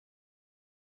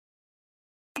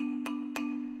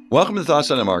Welcome to Thoughts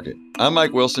on the Market. I'm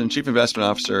Mike Wilson, Chief Investment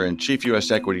Officer and Chief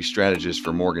U.S. Equity Strategist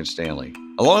for Morgan Stanley.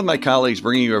 Along with my colleagues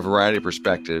bringing you a variety of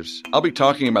perspectives, I'll be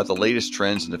talking about the latest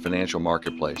trends in the financial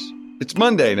marketplace. It's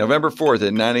Monday, November 4th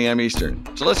at 9 a.m. Eastern,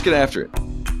 so let's get after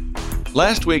it.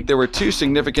 Last week, there were two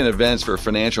significant events for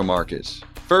financial markets.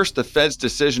 First, the Fed's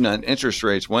decision on interest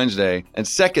rates Wednesday, and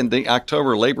second, the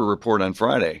October labor report on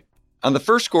Friday. On the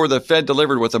first score, the Fed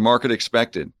delivered what the market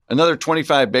expected, another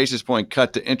 25 basis point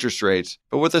cut to interest rates,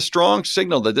 but with a strong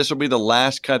signal that this will be the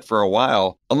last cut for a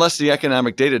while unless the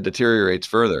economic data deteriorates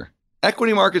further.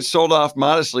 Equity markets sold off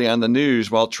modestly on the news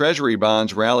while Treasury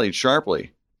bonds rallied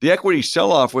sharply. The equity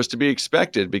sell-off was to be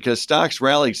expected because stocks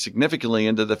rallied significantly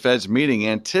into the Fed's meeting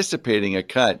anticipating a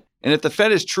cut, and if the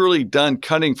Fed is truly done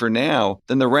cutting for now,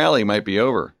 then the rally might be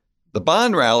over. The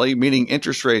bond rally, meaning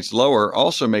interest rates lower,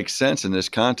 also makes sense in this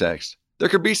context. There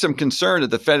could be some concern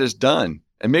that the Fed is done,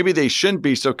 and maybe they shouldn't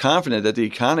be so confident that the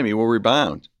economy will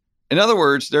rebound. In other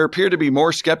words, there appeared to be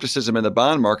more skepticism in the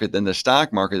bond market than the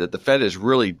stock market that the Fed is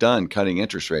really done cutting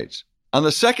interest rates. On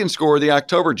the second score, the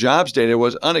October jobs data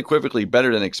was unequivocally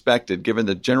better than expected given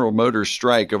the General Motors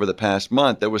strike over the past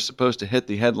month that was supposed to hit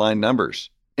the headline numbers.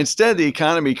 Instead, the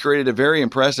economy created a very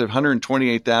impressive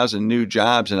 128,000 new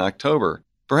jobs in October.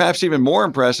 Perhaps even more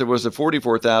impressive was the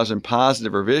 44,000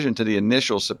 positive revision to the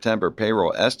initial September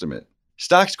payroll estimate.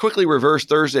 Stocks quickly reversed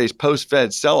Thursday's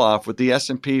post-Fed sell-off with the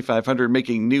S&P 500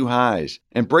 making new highs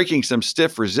and breaking some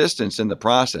stiff resistance in the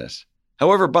process.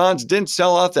 However, bonds didn't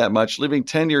sell off that much, leaving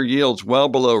 10-year yields well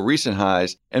below recent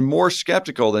highs and more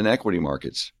skeptical than equity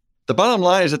markets. The bottom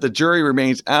line is that the jury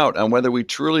remains out on whether we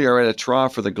truly are at a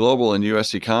trough for the global and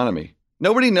U.S. economy.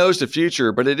 Nobody knows the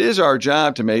future, but it is our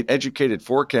job to make educated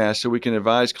forecasts so we can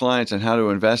advise clients on how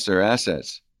to invest their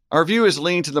assets. Our view has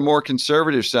leaned to the more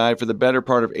conservative side for the better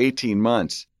part of 18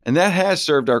 months, and that has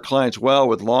served our clients well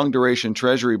with long-duration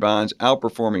Treasury bonds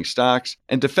outperforming stocks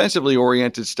and defensively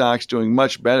oriented stocks doing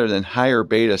much better than higher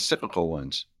beta cyclical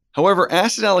ones. However,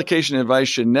 asset allocation advice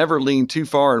should never lean too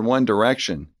far in one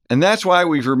direction, and that's why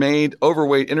we've remained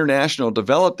overweight international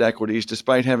developed equities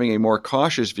despite having a more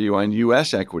cautious view on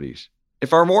U.S. equities.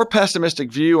 If our more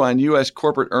pessimistic view on U.S.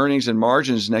 corporate earnings and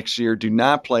margins next year do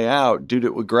not play out due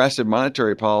to aggressive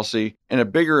monetary policy and a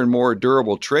bigger and more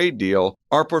durable trade deal,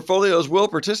 our portfolios will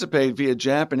participate via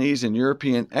Japanese and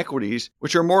European equities,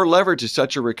 which are more levered to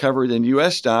such a recovery than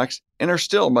U.S. stocks and are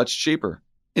still much cheaper.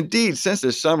 Indeed, since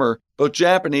this summer, both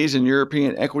Japanese and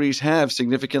European equities have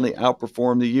significantly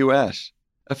outperformed the U.S.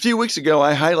 A few weeks ago,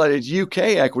 I highlighted UK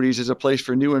equities as a place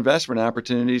for new investment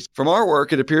opportunities. From our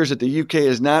work, it appears that the UK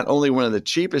is not only one of the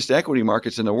cheapest equity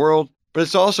markets in the world, but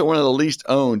it's also one of the least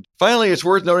owned. Finally, it's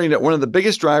worth noting that one of the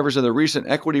biggest drivers of the recent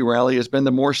equity rally has been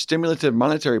the more stimulative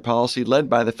monetary policy led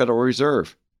by the Federal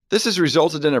Reserve. This has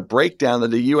resulted in a breakdown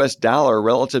of the US dollar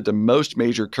relative to most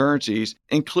major currencies,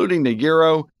 including the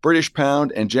euro, British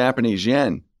pound, and Japanese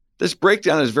yen. This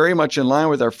breakdown is very much in line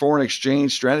with our foreign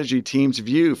exchange strategy team's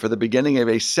view for the beginning of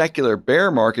a secular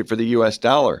bear market for the U.S.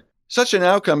 dollar. Such an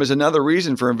outcome is another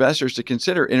reason for investors to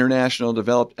consider international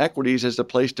developed equities as the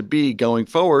place to be going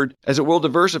forward, as it will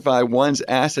diversify one's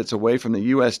assets away from the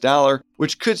U.S. dollar,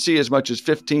 which could see as much as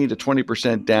 15 to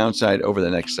 20% downside over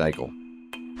the next cycle.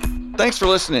 Thanks for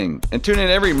listening, and tune in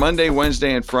every Monday,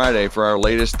 Wednesday, and Friday for our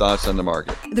latest thoughts on the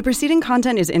market. The preceding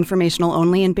content is informational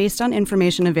only and based on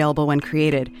information available when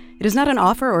created. It is not an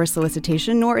offer or a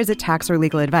solicitation, nor is it tax or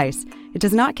legal advice. It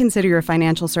does not consider your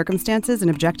financial circumstances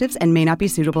and objectives and may not be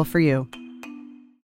suitable for you.